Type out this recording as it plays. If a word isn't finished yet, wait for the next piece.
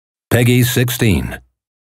Peggy 16.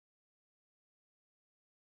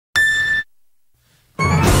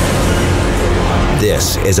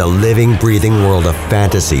 This is a living, breathing world of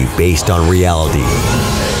fantasy based on reality.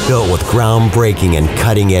 Built with groundbreaking and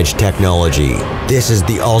cutting-edge technology. This is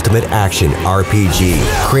the ultimate action RPG,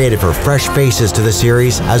 created for fresh faces to the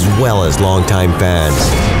series as well as longtime fans.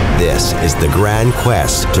 This is the grand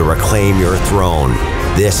quest to reclaim your throne.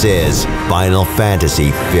 This is Final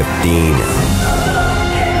Fantasy 15.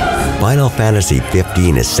 Final Fantasy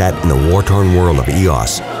 15 is set in the war-torn world of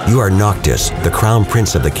Eos. You are Noctis, the crown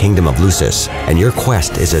prince of the kingdom of Lucis, and your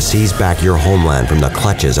quest is to seize back your homeland from the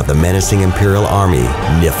clutches of the menacing Imperial army,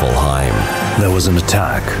 Niflheim. There was an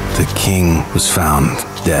attack. The king was found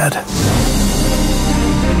dead.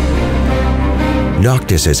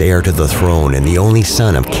 Noctis is heir to the throne and the only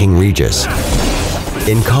son of King Regis.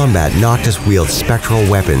 In combat, Noctis wields spectral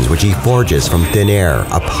weapons which he forges from thin air,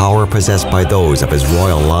 a power possessed by those of his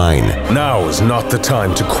royal line. Now is not the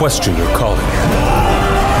time to question your calling.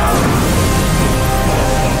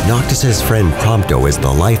 Noctis' friend Prompto is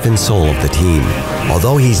the life and soul of the team.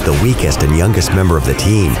 Although he's the weakest and youngest member of the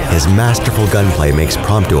team, his masterful gunplay makes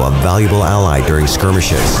Prompto a valuable ally during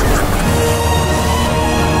skirmishes.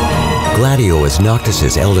 Gladio is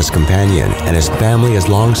Noctis' eldest companion, and his family has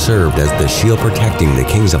long served as the shield protecting the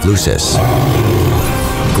kings of Lucis.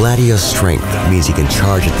 Gladio's strength means he can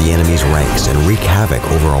charge at the enemy's ranks and wreak havoc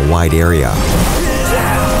over a wide area.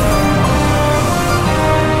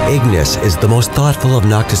 Ignis is the most thoughtful of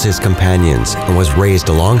Noctis' companions and was raised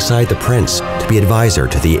alongside the prince to be advisor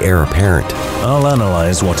to the heir apparent. I'll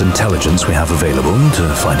analyze what intelligence we have available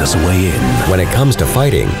to find us a way in. When it comes to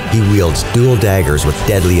fighting, he wields dual daggers with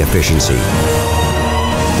deadly efficiency.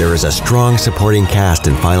 There is a strong supporting cast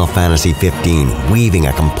in Final Fantasy 15, weaving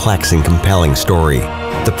a complex and compelling story.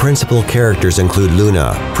 The principal characters include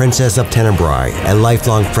Luna, Princess of Tenebrae, and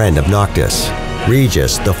lifelong friend of Noctis.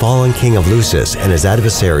 Regis, the fallen king of Lucis, and his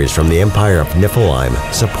adversaries from the Empire of Niflheim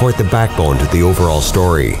support the backbone to the overall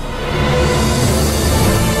story.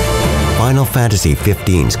 Final Fantasy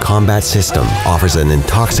XV's combat system offers an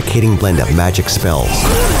intoxicating blend of magic spells,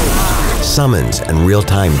 summons, and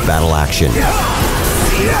real-time battle action.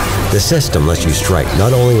 The system lets you strike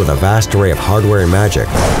not only with a vast array of hardware and magic,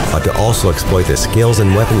 but to also exploit the skills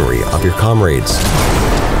and weaponry of your comrades.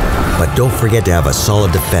 But don't forget to have a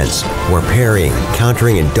solid defense, where parrying,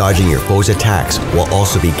 countering, and dodging your foes' attacks will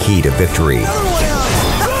also be key to victory.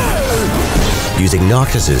 Using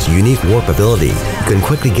Noctis' unique warp ability, you can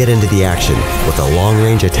quickly get into the action with a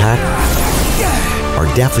long-range attack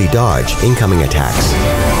or deftly dodge incoming attacks.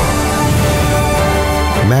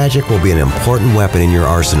 Magic will be an important weapon in your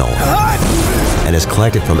arsenal and is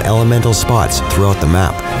collected from elemental spots throughout the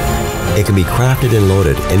map. It can be crafted and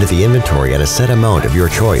loaded into the inventory at a set amount of your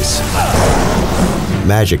choice.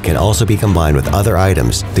 Magic can also be combined with other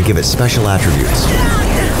items to give it special attributes.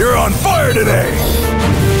 You're on fire today!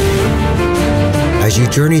 As you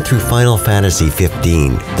journey through Final Fantasy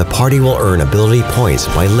 15, the party will earn ability points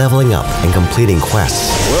by leveling up and completing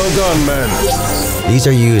quests. Well done, men. These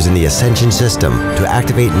are used in the Ascension system to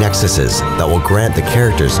activate nexuses that will grant the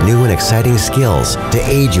characters new and exciting skills to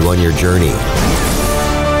aid you on your journey.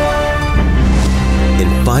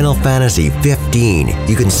 In Final Fantasy 15,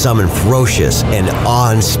 you can summon ferocious and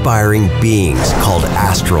awe-inspiring beings called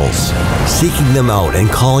Astrals. Seeking them out and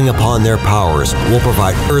calling upon their powers will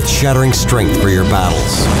provide earth-shattering strength for your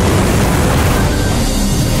battles.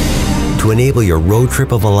 To enable your road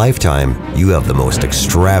trip of a lifetime, you have the most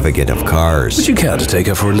extravagant of cars. Would you care to take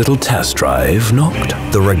her for a little test drive,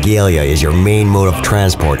 Noct? The Regalia is your main mode of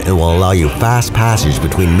transport and will allow you fast passage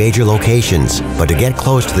between major locations, but to get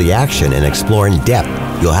close to the action and explore in depth,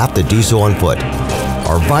 you'll have to do so on foot,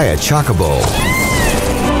 or via Chocobo.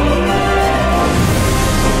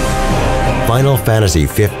 Final Fantasy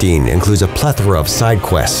 15 includes a plethora of side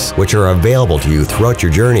quests, which are available to you throughout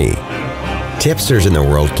your journey. Tipsters in the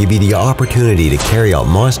world give you the opportunity to carry out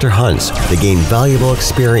monster hunts to gain valuable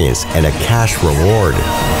experience and a cash reward.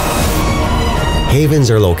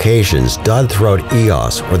 Havens are locations dotted throughout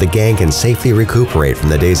Eos where the gang can safely recuperate from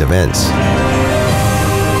the day's events.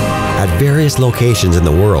 At various locations in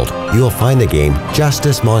the world, you will find the game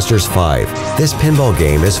Justice Monsters 5. This pinball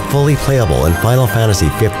game is fully playable in Final Fantasy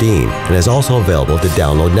 15 and is also available to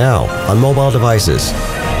download now on mobile devices.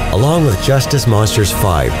 Along with Justice Monsters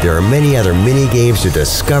 5, there are many other mini-games to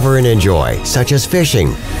discover and enjoy, such as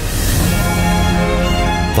fishing.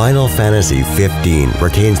 Final Fantasy 15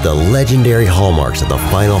 retains the legendary hallmarks of the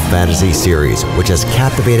Final Fantasy series, which has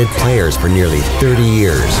captivated players for nearly 30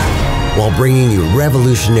 years, while bringing you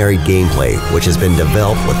revolutionary gameplay, which has been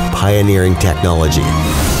developed with pioneering technology.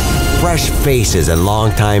 fresh faces and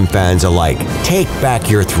longtime fans alike. Take back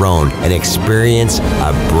your throne and experience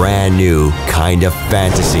a brand new kind of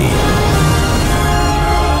fantasy.